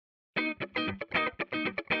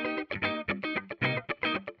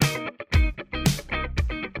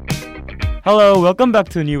Hello, welcome back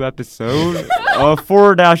to a new episode of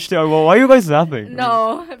 4-2. Well, why are you guys laughing?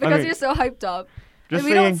 No, because mean, you're so hyped up. Just And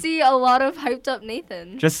we don't see a lot of hyped up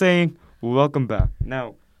Nathan. Just saying, welcome back.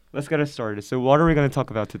 Now, let's get it started. So what are we going to talk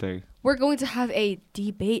about today? We're going to have a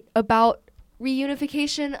debate about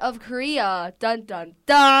reunification of Korea. Dun dun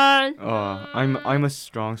dun. I'm a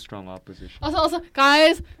strong opposition. Also,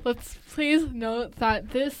 guys, let's please note that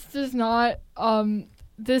this is not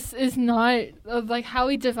like how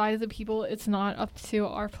we divide the people. It's not up to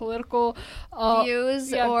our political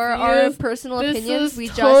views or our personal opinions. We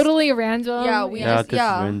totally random. Yeah,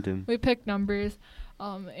 random. We pick numbers.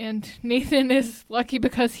 And Nathan is lucky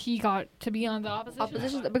because he got to be on the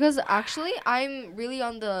opposition. Because actually, I'm really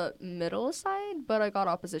on the middle side, but I got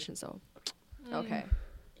opposition, so okay.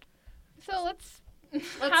 So let's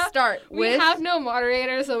start. We have no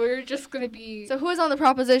moderator, so we're just gonna be. So who is on the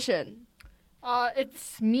proposition?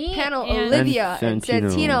 It's me. Panel and Olivia and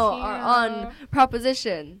Santino are on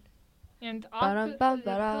proposition. And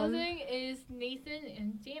opposing is Nathan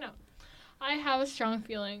and Dino. I have a strong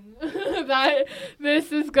feeling that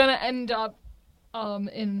this is gonna end up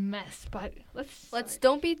in mess, but let's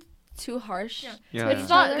don't be too harsh. Yeah. It's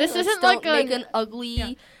not. This isn't like an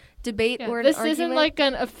ugly debate or an this argument. isn't like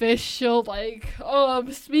an official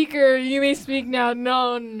speaker. You may speak now.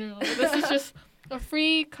 No. This is just a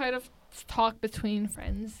free kind of talk between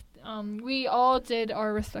friends. We all did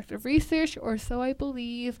our respective research, or so I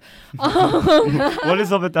believe. What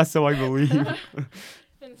is up with that? So I believe.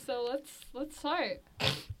 And so let's start.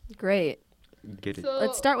 Great. Get it. So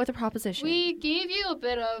let's start with the proposition. We gave you a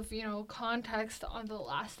bit of, context on the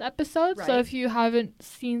last episode. Right. So if you haven't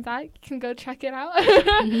seen that, you can go check it out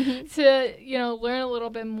to, learn a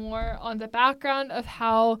little bit more on the background of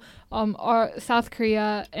how our South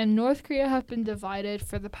Korea and North Korea have been divided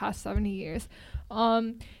for the past 70 years.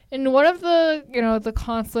 And one of the, the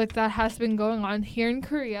conflict that has been going on here in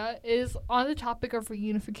Korea is on the topic of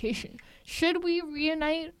reunification. Should we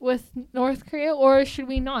reunite with North Korea or should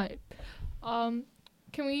we not? Can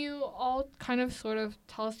you all kind of sort of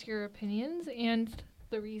tell us your opinions and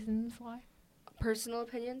the reasons why? Personal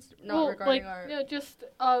opinions? Not regarding our... No, just,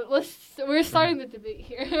 we're starting the debate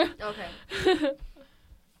here. Okay.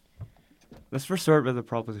 Let's first start with the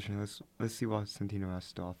proposition. Let's see what Santino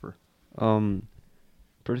has to offer.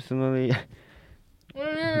 Personally...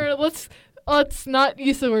 No, let's not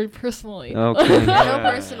use the word personally. Okay. No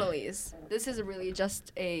personalies. This is really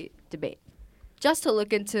just a debate. Just to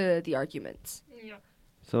look into the arguments. Yeah.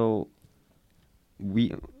 So,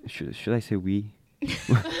 we... Should I say we?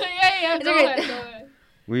 Yeah, go ahead.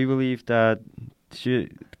 We believe that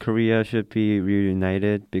Korea should be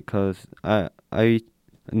reunited because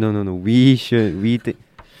we should...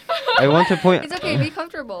 I want to point... It's okay, be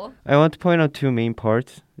comfortable. I want to point out two main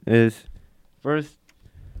parts. First,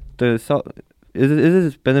 it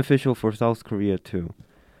is beneficial for South Korea too.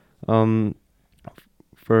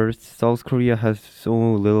 First, South Korea has so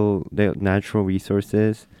little natural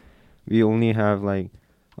resources. We only have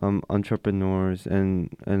entrepreneurs and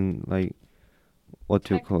what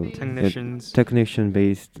to call it? Technicians. Technician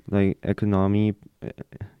based economy,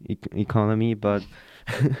 but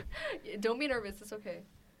Don't be nervous, it's okay.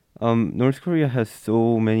 North Korea has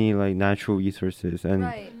so many natural resources and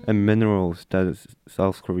minerals that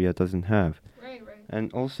South Korea doesn't have. Right.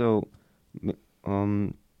 And also,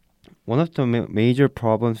 one of the major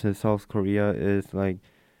problems in South Korea is the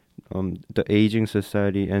aging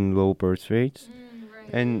society and low birth rates.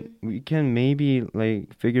 Right. And we can maybe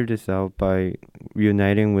figure this out by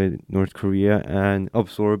reuniting with North Korea and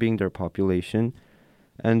absorbing their population.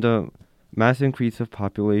 And the mass increase of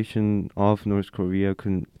population of North Korea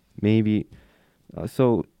can maybe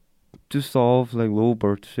so to solve low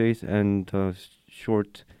birth rates and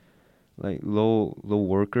short low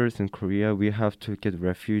workers in Korea, we have to get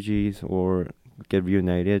refugees or get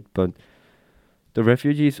reunited. But the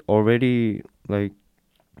refugees already I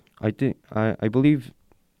believe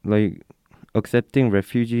accepting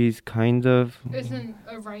refugees kind of isn't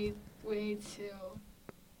a right way to.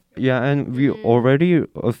 Yeah, and we already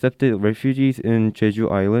accepted refugees in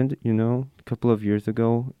Jeju Island, a couple of years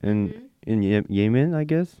ago in Yemen, I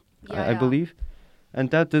guess. I believe.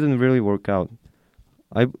 And that didn't really work out.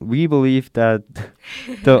 We believe that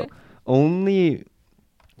the only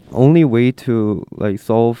way to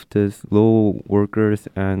solve this low workers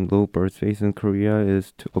and low birth rates in Korea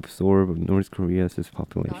is to absorb North Korea's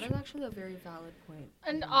population. That is actually a very valid point.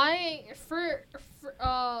 And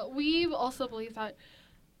we also believe that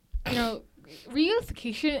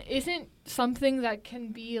reunification isn't something that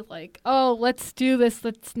can be let's do this,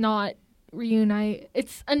 let's not reunite,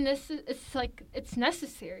 it's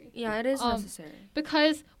necessary. Yeah, it is Um, necessary.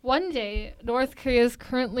 Because one day, North Korea's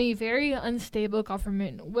currently very unstable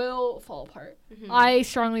government will fall apart. Mhm. I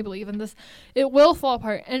strongly believe in this. It will fall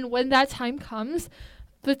apart. And when that time comes,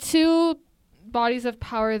 the two bodies of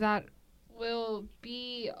power that will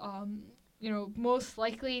be, most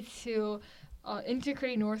likely to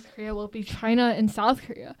integrate North Korea will be China and South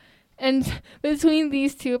Korea. And between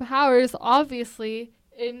these two powers, obviously,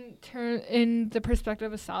 in the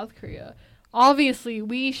perspective of South Korea, obviously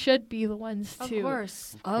we should be the ones Of to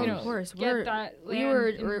course, get that we land were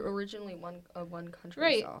in- originally one country.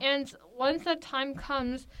 right. So. And once that time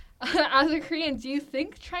comes, as a Korean, do you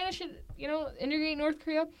think China should integrate North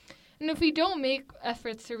Korea? And if we don't make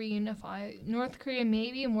efforts to reunify, North Korea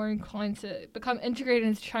may be more inclined to become integrated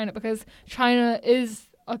into China because China is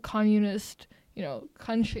a communist,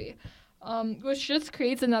 country, which just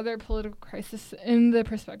creates another political crisis in the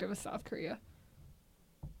perspective of South Korea.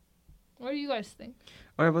 What do you guys think?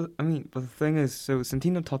 But the thing is, so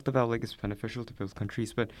Santino talked about like it's beneficial to both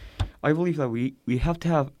countries, but I believe that we have to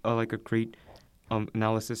have a great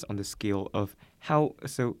analysis on the scale of how,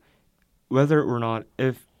 so whether or not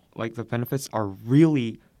if like the benefits are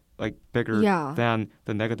really like bigger Yeah. than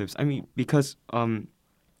the negatives. I mean, because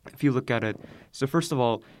if you look at it, so first of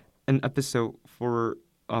all, an episode for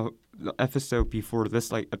the episode before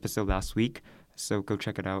this like episode last week, so go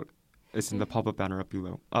check it out. It's in the pop-up banner up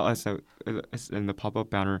below. It's in the pop-up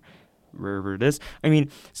banner wherever it is. I mean,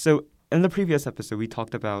 so in the previous episode we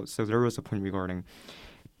talked about, so there was a point regarding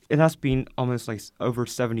it has been almost like over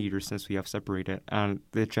 70 years since we have separated, and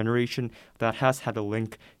the generation that has had a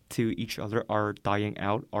link to each other are dying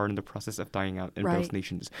out, are in the process of dying out in both Right.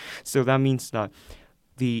 nations. So that means that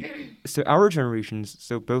so our generations,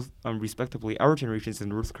 so both respectively, our generations in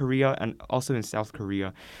North Korea and also in South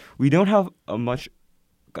Korea, we don't have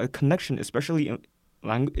a connection, especially in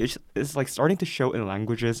language. It's like starting to show in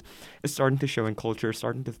languages, it's starting to show in culture, it's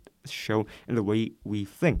starting to show in the way we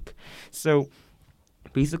think. So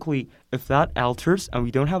basically, if that alters and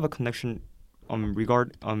we don't have a connection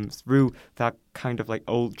through that kind of like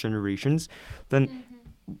old generations, then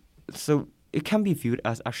so it can be viewed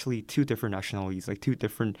as actually two different nationalities, like two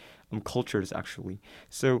different cultures actually.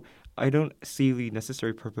 So I don't see the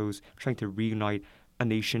necessary purpose trying to reunite a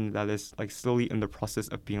nation that is like slowly in the process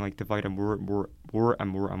of being like divided more and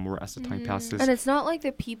more as the time passes. And it's not like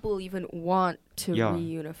the people even want to Yeah.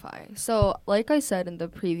 reunify. So, like I said in the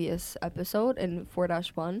previous episode in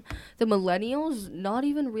 4-1, the millennials don't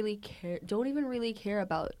even really care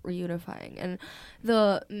about reunifying, and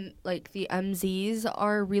the MZs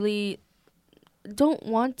are really don't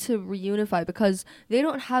want to reunify because they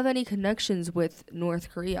don't have any connections with North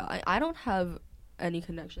Korea. I don't have any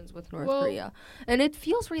connections with North Korea, and it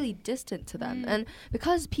feels really distant to them. And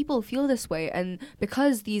because people feel this way, and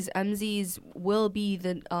because these MZs will be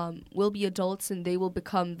adults and they will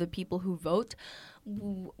become the people who vote,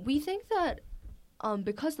 we think that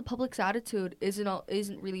because the public's attitude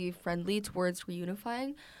isn't really friendly towards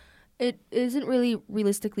reunifying, it isn't really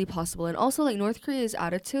realistically possible. And also, like, North Korea's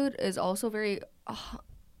attitude is also very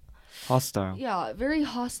Hostile. yeah, very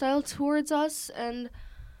hostile towards us, and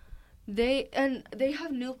they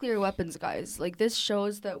have nuclear weapons, guys. Like, this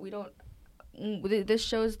shows that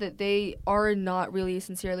they are not really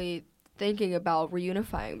sincerely thinking about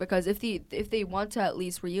reunifying, because if they want to at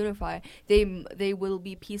least reunify, they will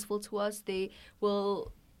be peaceful to us. They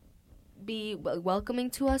will be welcoming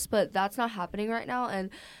to us, but that's not happening right now. And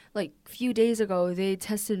like a few days ago, they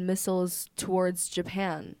tested missiles towards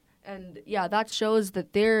Japan, and yeah, that shows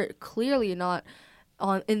that they're clearly not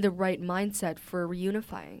in the right mindset for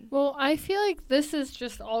reunifying. Well, I feel like this is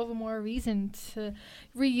just all the more reason to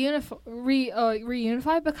reunify,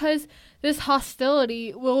 because this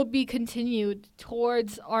hostility will be continued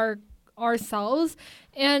towards ourselves,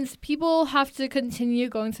 and people have to continue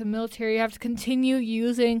going to the military, have to continue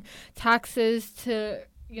using taxes to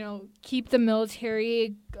keep the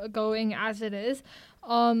military going as it is,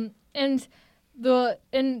 and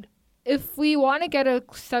if we want to get a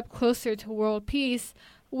step closer to world peace,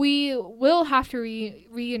 we will have to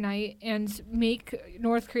reunite and make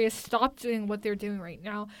North Korea stop doing what they're doing right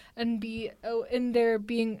now and be in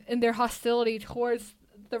their hostility towards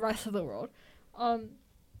the rest of the world.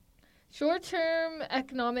 Short-term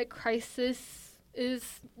economic crisis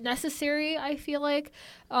is necessary, I feel like,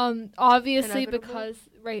 obviously, Inevitable? because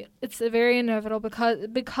it's very inevitable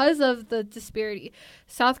because of the disparity.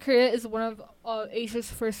 South Korea is one of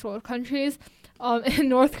Asia's first world countries, and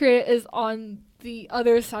North Korea is on the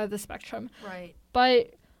other side of the spectrum. Right.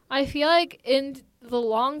 But I feel like in the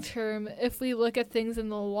long term, if we look at things in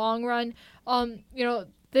the long run,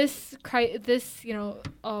 this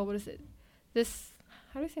what is it? This,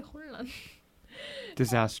 how do I say 혼란?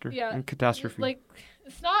 Disaster and catastrophe. Like,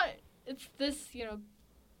 it's this,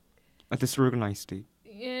 A disorganized state.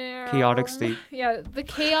 yeah, Chaotic state. Yeah, the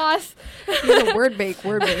chaos word bake.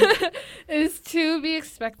 is to be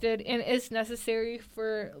expected and is necessary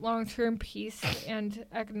for long-term peace and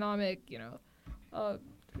economic,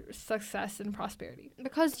 success and prosperity.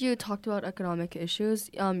 Because you talked about economic issues,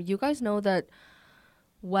 you guys know that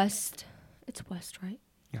it's West, right?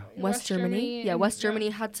 Yeah. West Germany. Yeah, West Germany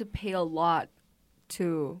had to pay a lot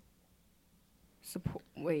to support.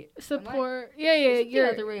 Support. You're the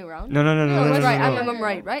You're other way around. No. That's right. no. I'm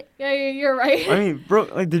right, right? Yeah, you're right. I mean, bro,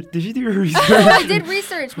 like, did you do your research? I did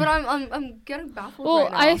research, but I'm getting baffled Well,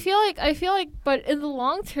 right now. I feel like, but in the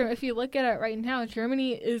long term, if you look at it right now,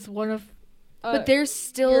 Germany is one of. But they're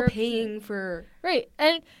still European- paying for Right,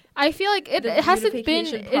 and I feel like it the hasn't been.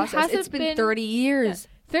 unification It process. hasn't It's been 30 years.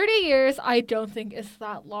 30 years. I don't think is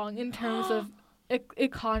that long in terms of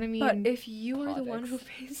economy. But and if you are the one who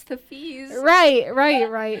politics. pays the fees, Right.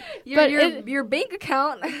 your bank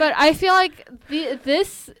account. But I feel like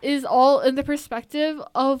this is all in the perspective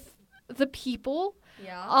of the people.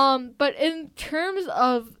 Yeah. But in terms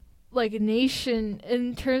of nation,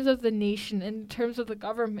 in terms of the nation, in terms of the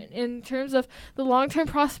government, in terms of the long-term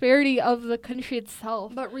prosperity of the country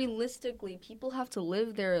itself. But realistically, people have to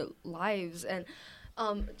live their lives, and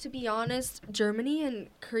to be honest, Germany and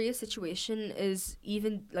Korea's situation is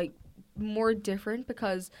even more different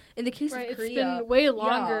because in the case of Korea, it's been way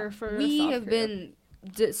longer for we South have Korea.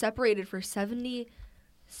 been separated for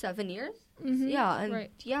 77 years. Mhm. Yeah, and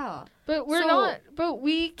Right. yeah. But we're So- not. But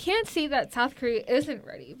we can't say that South Korea isn't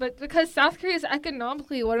ready. But because South Korea is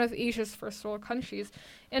economically one of Asia's first world countries,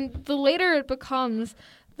 and the later it becomes,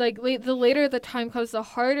 the later the time comes, the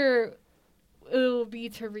harder it will be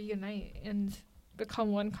to reunite and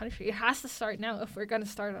become one country. It has to start now if we're gonna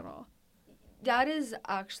start at all. That is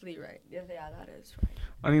actually right. Yeah, that is right.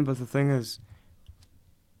 I mean, but the thing is,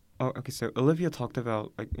 okay. So Olivia talked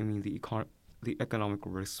about the economic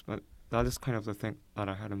risks, but that is kind of the thing that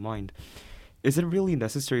I had in mind. Is it really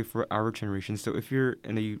necessary for our generation? So if you're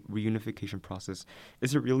in a reunification process,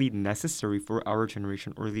 is it really necessary for our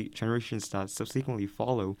generation or the generations that subsequently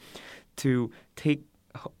follow to take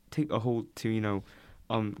a hold to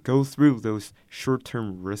go through those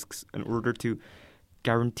short-term risks in order to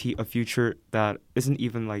guarantee a future that isn't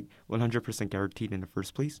even 100% guaranteed in the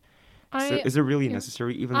first place? So is it really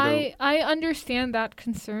necessary, even though... I understand that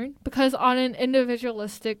concern because on an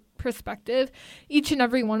individualistic perspective, each and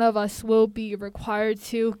every one of us will be required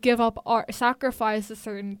to sacrifice a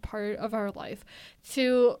certain part of our life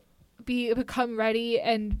to become ready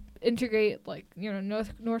and integrate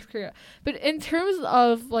North Korea. But in terms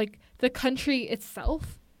of the country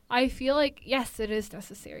itself, I feel like yes, it is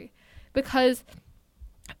necessary because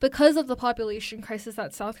of the population crisis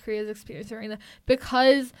that South Korea is experiencing right now,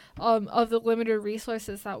 because of the limited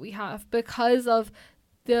resources that we have, because of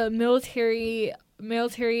the military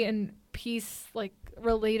and peace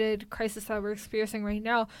related crisis that we're experiencing right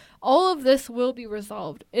now, all of this will be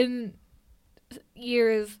resolved in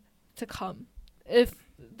years to come if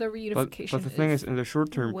the reunification. But the thing is, in the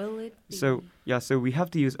short term, Will it be? so we have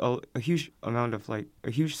to use a huge amount of a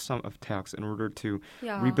huge sum of tax in order to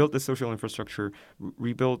rebuild the social infrastructure,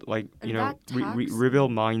 rebuild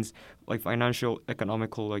rebuild mines, financial,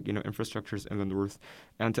 economical infrastructures in the north,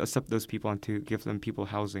 and to accept those people and to give them people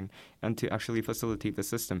housing and to actually facilitate the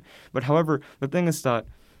system. But however, the thing is that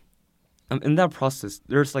in that process,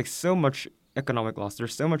 there's so much economic loss,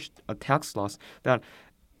 there's so much tax loss that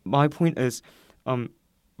my point is.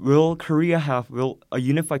 Will a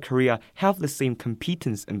unified Korea have the same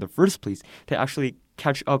competence in the first place to actually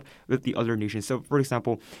catch up with the other nations? So, for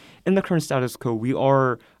example, in the current status quo, we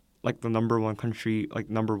are the number one country,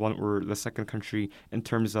 number one or the second country in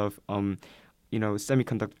terms of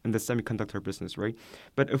semiconductor business, right?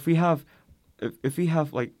 But if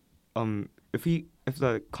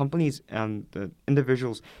the companies and the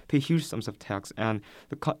individuals pay huge sums of tax and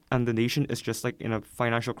the nation is just in a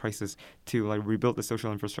financial crisis to rebuild the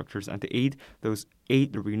social infrastructures and to aid the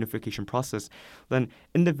reunification process, then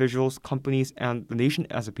individuals, companies, and the nation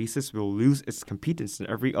as a basis will lose its competence in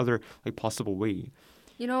every other possible way.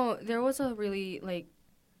 There was a really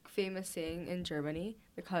famous saying in Germany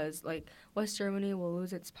because West Germany will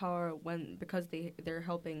lose its power because they're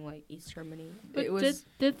helping East Germany. But it was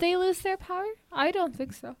did they lose their power? I don't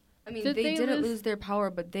think so. I mean, Did they they didn't lose- lose their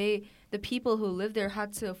power, but the people who lived there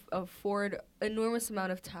had to afford enormous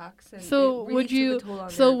amount of tax. And So it really would took a you toll on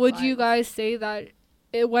so their would you lives. guys say that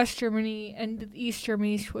West Germany and East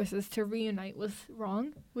Germany's choices to reunite was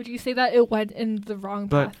wrong? Would you say that it went in the wrong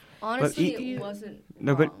But- path? Honestly, But it wasn't.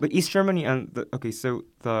 No, wrong. but East Germany and so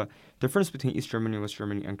the difference between East Germany, West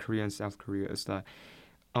Germany, and Korea and South Korea is that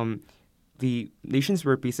the nations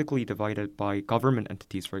were basically divided by government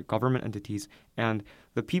entities, right? Government entities, and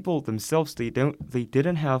the people themselves they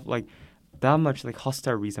didn't have like that much like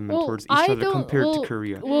hostile resentment Well, towards each I other don't- compared well, to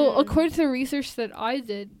Korea. Well, Mm. according to the research that I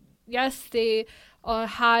did, yes, they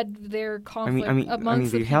had their conflict I mean,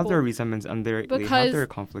 amongst they the have people. their resentments and they have Because their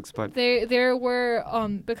conflicts, but There were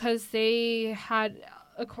because they had,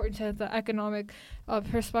 according to the economic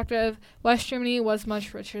perspective, West Germany was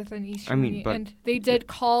much richer than East I mean, Germany, but- and they did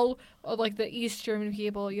call like the East German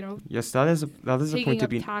people, yes, that is a Taking point to up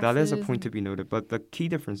be taxes to be noted. But the key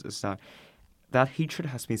difference is that hatred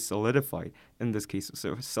has been solidified in this case.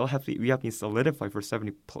 So we have been solidified for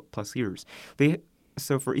 70 plus years.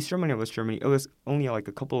 So for East Germany and West Germany, it was only like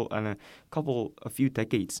a few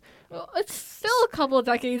decades. Well, it's still a couple of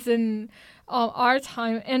decades in our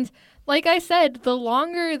time, and like I said, the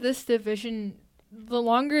longer this division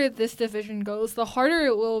goes, the harder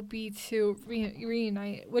it will be to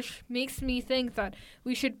reunite, which makes me think that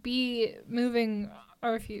we should be moving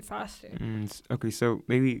our feet faster. Okay, so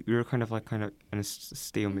maybe we're kind of in a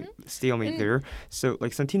stalemate And- there. So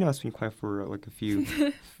like Santino has been quiet for like a few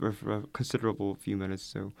for a considerable few minutes.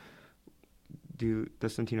 So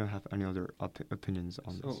does Santino have any other opinions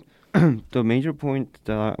on this? So the major point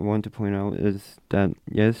that I want to point out is that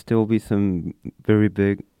yes, there will be some very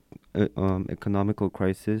big economical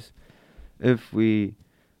crisis if we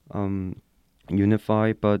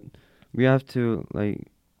unify, but we have to like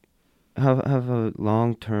have a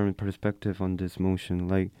long-term perspective on this motion.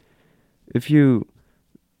 Like if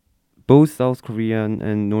both South Korean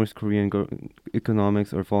and North Korean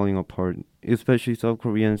economics are falling apart, especially South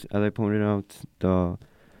Koreans, as I pointed out, the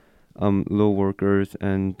low workers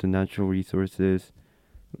and the natural resources.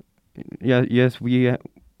 Yes, we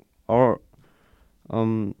are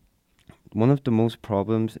one of the most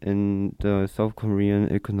problems in the South Korean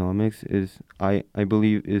economics is I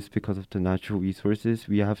believe is because of the natural resources.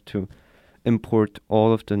 We have to import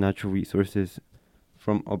all of the natural resources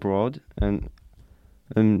from abroad, and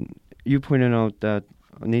you pointed out that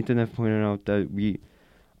Nathan have pointed out that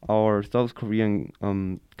our South Korean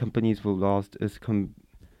companies will lost its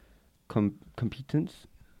competence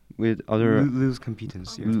with other lose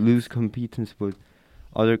competence. Yeah. lose competence with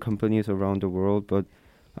other companies around the world. But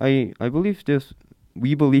we believe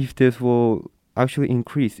this will actually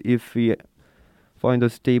increase if we find a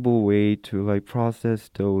stable way to like process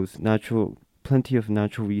those plenty of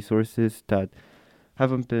natural resources that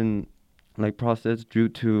haven't been like processed due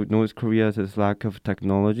to North Korea's lack of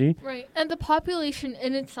technology. Right, and the population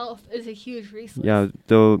in itself is a huge resource. Yeah,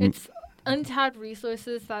 It's untapped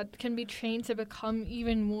resources that can be trained to become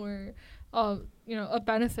even more, a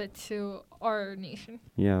benefit to our nation.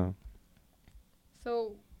 yeah.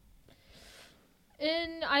 So,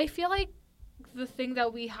 I feel like the thing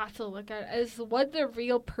that we have to look at is what the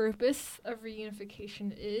real purpose of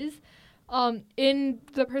reunification is, in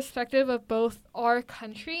the perspective of both our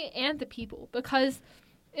country and the people. Because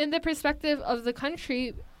in the perspective of the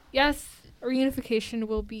country, yes, reunification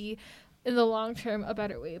will be, in the long term, a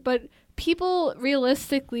better way. But people,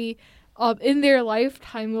 realistically, in their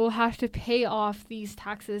lifetime will have to pay off these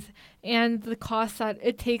taxes and the cost that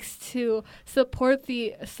it takes to support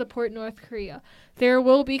North Korea. There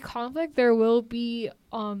will be conflict. There will be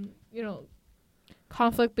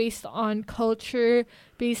conflict based on culture,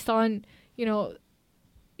 based on the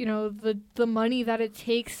money that it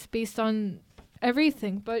takes, based on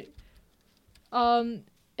everything. But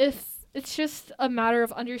if it's just a matter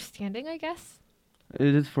of understanding, I guess.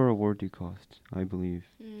 It is for a worthy cost, I believe.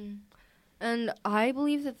 And I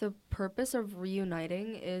believe that the purpose of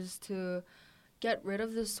reuniting is to get rid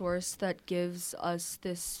of the source that gives us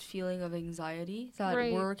this feeling of anxiety that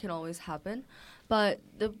Right. war can always happen. But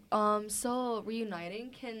so reuniting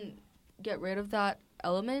can get rid of that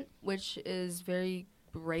element, which is very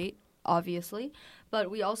great, obviously. But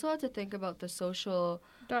we also have to think about the social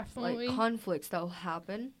Definitely. conflicts that will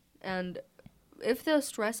happen, and if the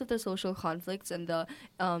stress of the social conflicts and the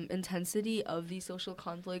intensity of these social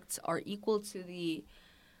conflicts are equal to the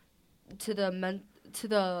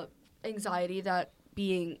anxiety that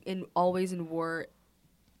being always in war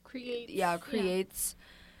creates,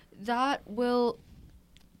 that will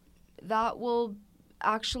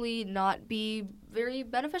actually not be very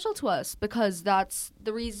beneficial to us, because that's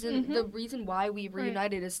the reason Mhm. the reason why we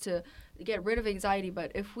reunited is to get rid of anxiety.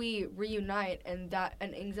 But if we reunite and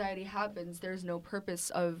anxiety happens, there's no purpose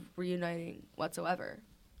of reuniting whatsoever.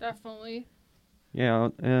 Definitely. Yeah,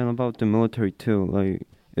 and about the military too. Like,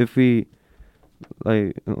 if we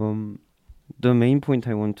like the main point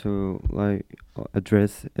I want to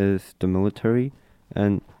address is the military,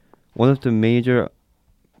 and one of the major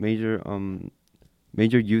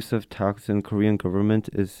major use of tax in Korean government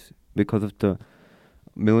is because of the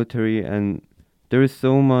military, and there is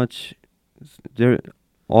so much there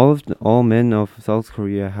all men of South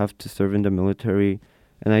Korea have to serve in the military,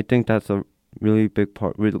 and I think that's a really big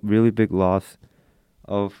part, really big loss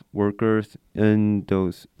of workers in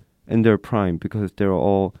their prime, because they're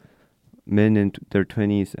all men in their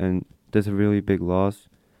 20s, and that's a really big loss.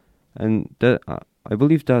 And that I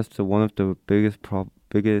believe that's one of the biggest,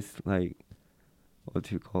 like, what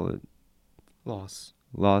do you call it, Loss.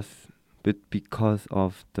 loss, but because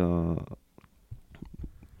of the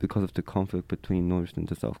conflict between North and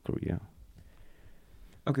the South Korea.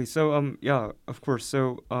 Okay, so yeah, of course.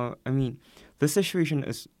 So I mean, the situation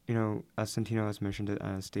is, as Santino has mentioned it,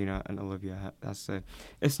 as Dana and Olivia has said,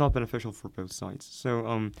 it's not beneficial for both sides.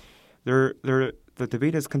 So the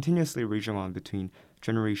debate is continuously raging on between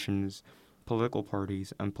generations, political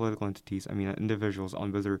parties, and political entities. I mean, individuals,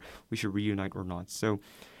 on whether we should reunite or not. So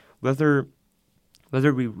whether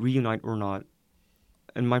we reunite or not,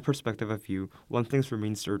 in my perspective of view, one thing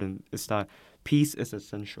remains certain is that peace is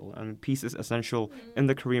essential, and peace is essential in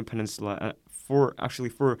the Korean Peninsula for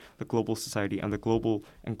the global society and the global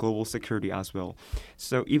security as well.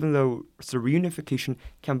 So reunification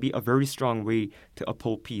can be a very strong way to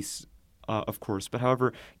uphold peace, of course. But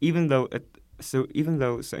however, in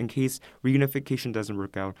case reunification doesn't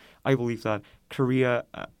work out, I believe that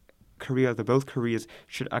both Koreas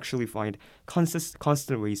should actually find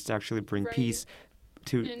constant ways to actually bring peace,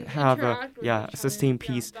 to And have interact with each other. sustain Yeah,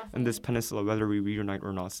 peace in this definitely. peninsula, whether we reunite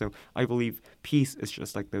or not. So I believe peace is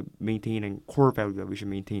just like the maintaining core value that we should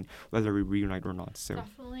maintain, whether we reunite or not. So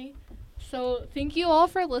Definitely. So thank you all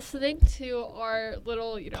for listening to our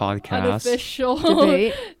little, Podcast. unofficial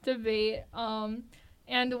Debate. debate.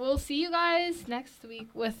 And we'll see you guys next week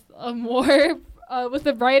with a more, with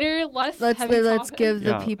a brighter, less Let's heavy let's topic. give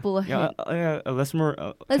the people a hint. Less more.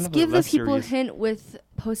 Let's kind of a give the less people a serious- hint with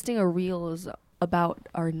posting a reels about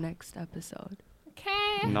our next episode.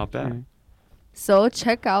 Okay. Not bad. Okay. So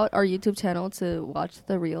check out our YouTube channel to watch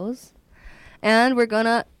the reels. And we're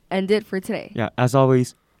gonna end it for today. Yeah. As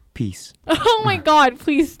always, peace. Oh my God!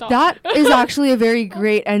 Please stop. That is actually a very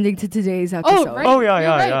great ending to today's episode. right. Oh yeah, You're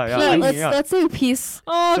yeah, right. yeah, yeah. Please. I mean, Let's yeah. let's say peace.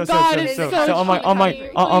 Oh So God! It's so so on my cheesy.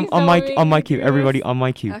 on Please don't make mic, me everybody do on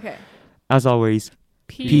my cue. Okay. As always,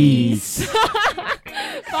 Peace.